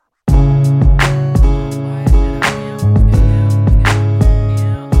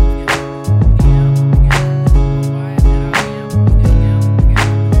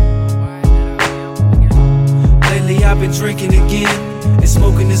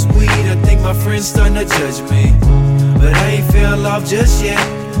this weed, I think my friends starting to judge me. But I ain't fell off just yet,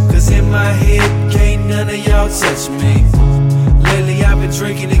 cause in my head can't none of y'all touch me. Lately I've been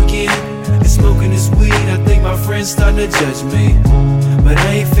drinking again and smoking this weed, I think my friends starting to judge me. But I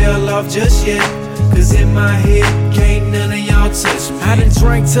ain't fell off just yet, cause in my head can't none of y'all touch me. I done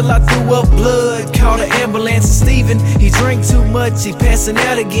drank till I threw up blood, called an ambulance and Steven, he drank too much, he passing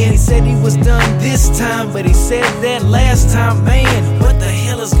out again. He said he was done this time, but he said that last time. Man, what the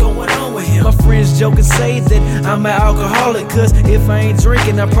hell is going on with him? My friends joke and say that I'm an alcoholic, cause if I ain't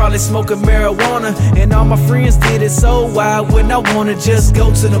drinking I'm probably smoking marijuana. And all my friends did it, so why wouldn't I wanna just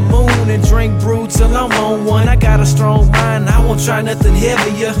go to the moon and drink brew till I'm on one? I got a strong mind, I won't try nothing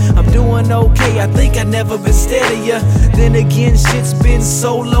heavier. I'm doing okay, I think I never been steadier. Then again, shit's been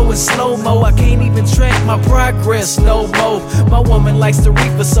so low and slow-mo, I can't even track my progress no more. My woman likes the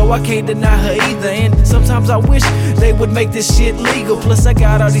reefer, so I can't deny her either. And sometimes I wish they would make this shit legal. Plus I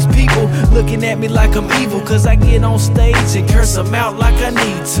got all these people looking at me like I'm evil, cause I get on stage and curse them out like I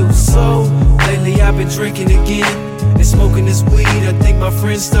need to. So lately I've been drinking again and smoking this weed, I think my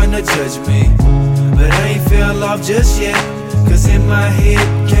friends starting to judge me. But I ain't fell off just yet, cause in my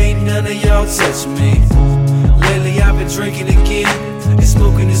head can't none of y'all touch me. Lately I've been drinking again and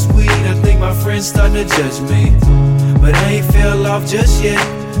smoking this weed, I think my friends starting to judge me. But I ain't fell off just yet,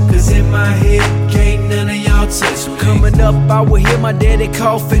 cause in my head can't none of y'all touch me. Coming up I would hear my daddy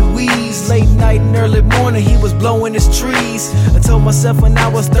cough and wheeze. Late night and early morning he was blowing his trees. I told myself when I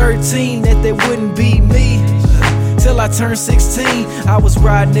was 13 that they wouldn't beat me. Till I turned 16, I was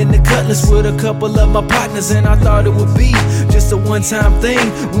riding in the Cutlass with a couple of my partners, and I thought it would be just a one-time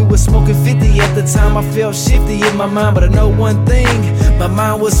thing. We were smoking 50 at the time, I felt shifty in my mind, but I know one thing, my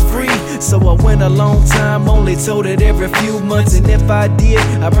mind was free. So I went a long time, only told it every few months. And if I did,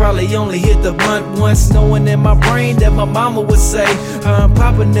 I probably only hit the blunt once, knowing in my brain that my mama would say her and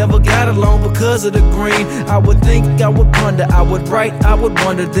Papa never got along because of the green. I would think, I would ponder, I would write, I would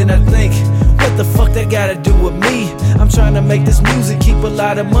wonder, then I think, what the fuck that gotta do with me? I'm trying to make this music, keep a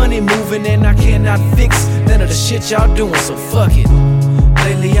lot of money moving, and I cannot fix none of the shit y'all doing, so fuck it.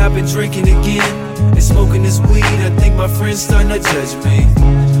 Lately I've been drinking again and smoking this weed, I think my friends starting to judge me.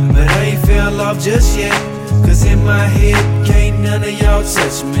 But I ain't fell off just yet, cause in my head can't none of y'all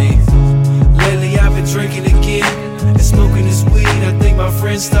touch me. Lately I've been drinking again and smoking this weed, I think my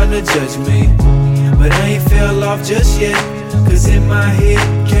friends starting to judge me. But I ain't fell off just yet, cause in my head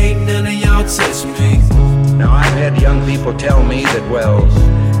can't none of y'all touch me. Now I've had young people tell me that, well,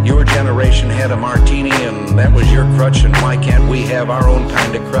 your generation had a martini and that was your crutch, and why can't we have our own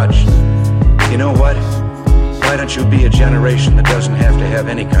kind of crutch? You know what? Why don't you be a generation that doesn't have to have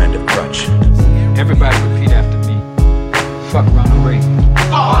any kind of crutch? Everybody repeat after me. Fuck Ronald Reagan.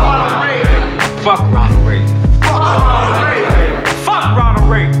 Fuck Ronald Reagan. Fuck Ronald Reagan. Fuck Ronald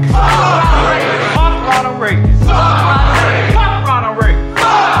Reagan. Fuck Ronald Reagan. Fuck Ronald Reagan. Fuck Ronald Reagan.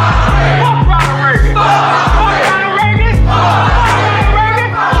 Fuck Ronald Reagan. Fuck Ronald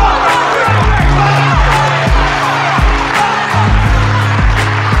Reagan. Fuck Ronald Reagan. Fuck Ronald Reagan. Fuck Ronald Reagan. Fuck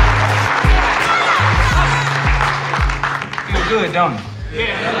Ronald Reagan. Feel good, don't it?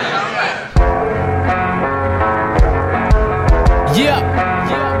 Yeah.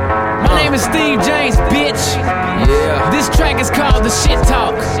 My name is Steve James, bitch. Yeah. This track is called The Shit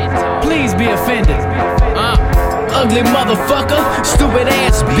Talk. Please be offended. Ugly motherfucker, stupid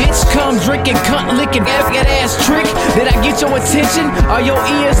ass bitch. Come drinking, cunt licking, faggot ass trick. Did I get your attention? Are your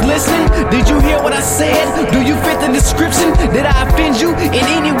ears listening? Did you hear what I said? Do you fit the description? Did I offend you in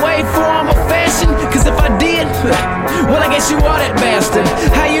any way, form, or fashion? Cause if I did, well I guess you are that bastard.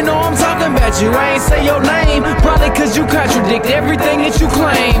 How you know I'm talking about you? I ain't say your name. Probably cause you contradict everything that you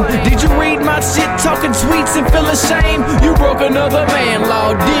claim. Did you read my shit talking tweets and feel ashamed? You broke another man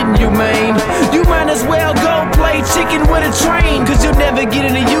law, didn't you, man? You might as well go play chicken with a train, cause you'll never get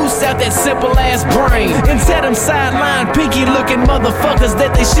any use out that simple ass brain. And tell them sideline pinky looking motherfuckers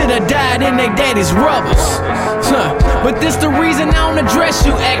that they should've died in their daddy's rubbers. But this the reason I don't address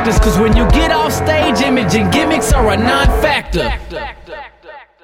you actors, cause when you get off stage, image and gimmicks are a non-factor.